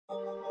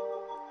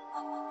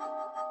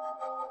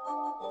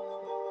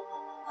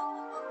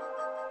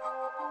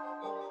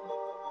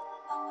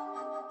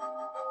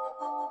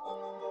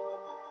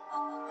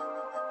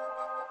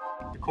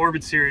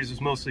Corvid series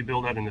was mostly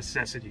built out of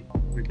necessity.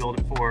 We built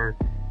it for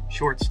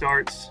short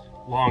starts,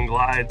 long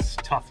glides,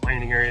 tough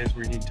landing areas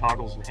where you need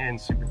toggles and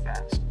hands super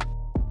fast.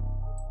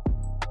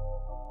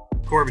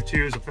 Corvid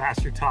 2 is a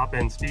faster top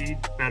end speed,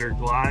 better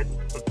glide,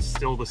 but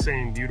still the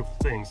same beautiful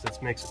things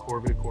that makes a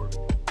Corvid a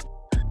Corvid.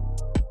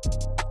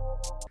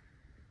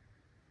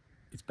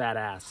 It's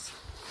badass.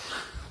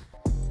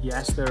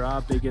 Yes, there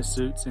are bigger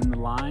suits in the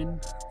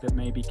line that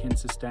maybe can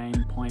sustain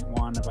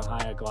 0.1 of a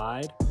higher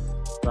glide,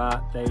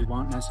 but they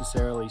won't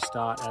necessarily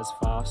start as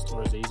fast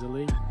or as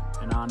easily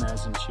and aren't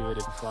as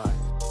intuitive to fly.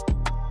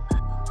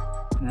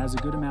 And it has a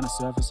good amount of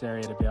surface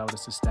area to be able to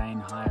sustain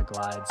higher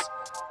glides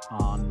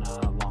on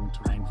long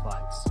terrain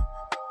flights.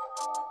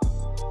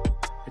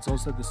 It's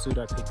also the suit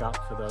I pick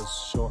up for those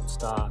short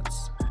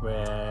starts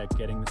where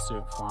getting the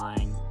suit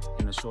flying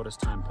in the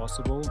shortest time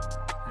possible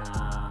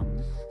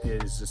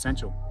is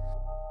essential.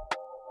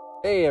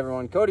 Hey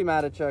everyone, Cody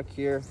Matichuk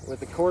here with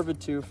the Corvid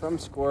 2 from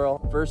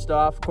Squirrel. First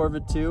off,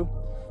 Corvid 2,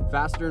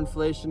 faster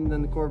inflation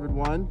than the Corvid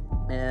 1,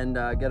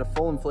 and get a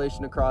full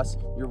inflation across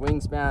your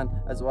wingspan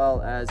as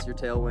well as your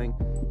tail wing.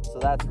 So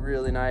that's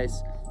really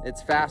nice.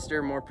 It's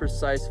faster, more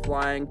precise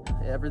flying.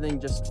 Everything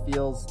just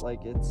feels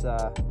like it's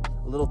a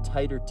little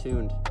tighter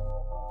tuned.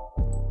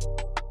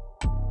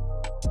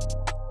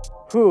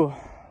 Whew,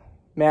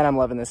 man, I'm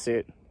loving this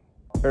suit,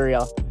 for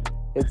real.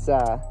 It's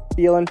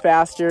feeling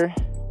faster.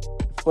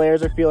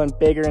 Flares are feeling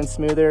bigger and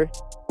smoother.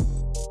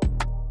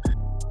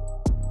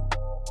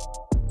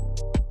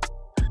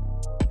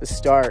 The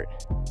start,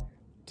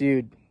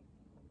 dude,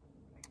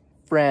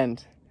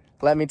 friend,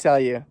 let me tell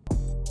you,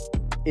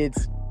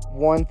 it's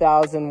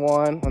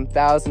 1001,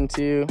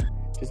 1002,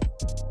 just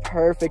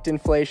perfect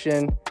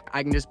inflation.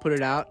 I can just put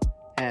it out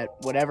at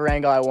whatever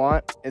angle I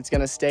want. It's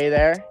gonna stay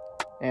there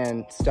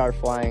and start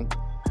flying.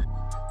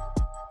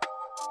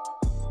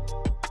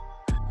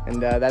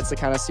 And that's the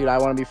kind of suit I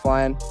want to be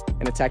flying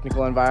in a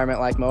technical environment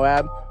like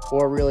Moab,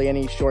 or really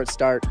any short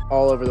start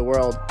all over the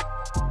world.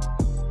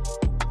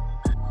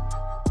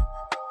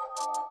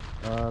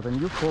 The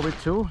new Corvid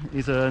 2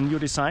 is a new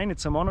design.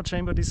 It's a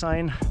monochamber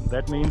design.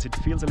 That means it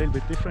feels a little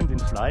bit different in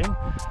flying.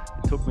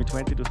 It took me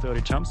 20 to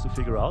 30 jumps to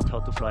figure out how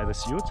to fly the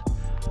suit.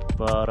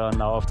 But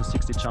now after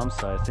 60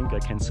 jumps, I think I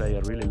can say I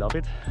really love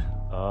it.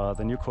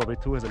 The new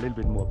Corvid 2 has a little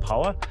bit more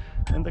power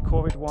than the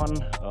Corvid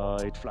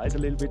 1. It flies a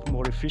little bit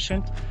more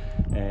efficient,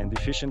 and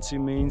efficiency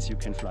means you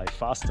can fly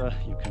faster,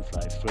 you can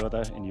fly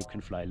further, and you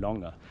can fly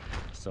longer.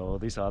 So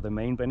these are the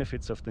main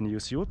benefits of the new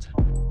suit.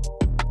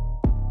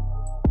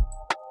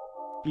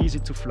 Easy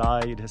to fly,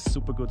 it has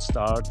super good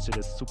starts, it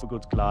has super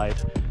good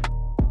glide,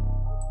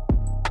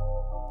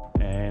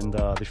 and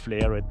the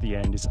flare at the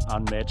end is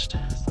unmatched.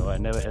 So I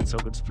never had so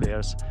good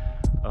flares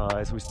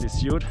as with this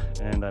suit,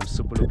 and I'm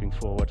super looking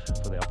forward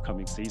for the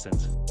upcoming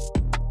seasons.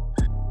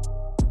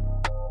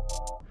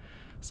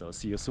 So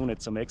see you soon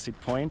at some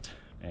exit point,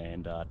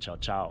 and ciao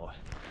ciao.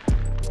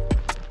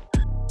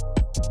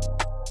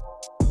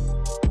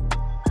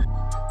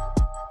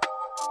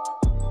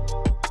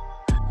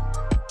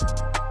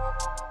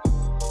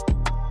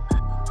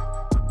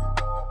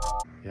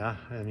 Yeah,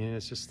 I mean,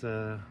 it's just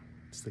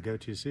it's the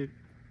go-to suit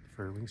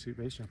for wingsuit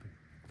base jumping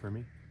for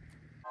me.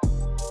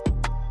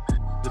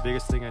 The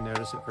biggest thing I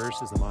noticed at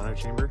first is the mono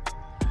chamber.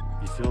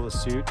 You feel the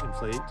suit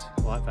inflate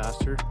a lot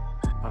faster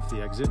off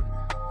the exit,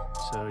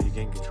 so you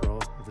gain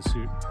control of the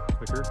suit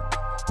quicker.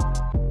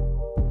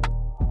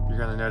 You're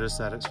gonna notice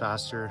that it's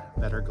faster,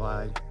 better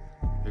glide,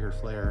 bigger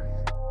flare.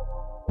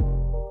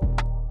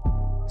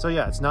 So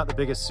yeah, it's not the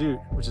biggest suit,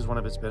 which is one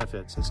of its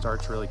benefits. It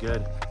starts really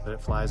good, but it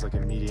flies like a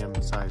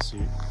medium-sized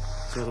suit.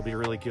 So it'll be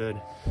really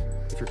good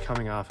if you're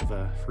coming off of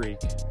a Freak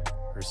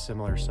or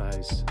similar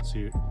size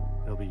suit.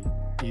 It'll be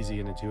easy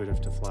and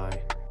intuitive to fly.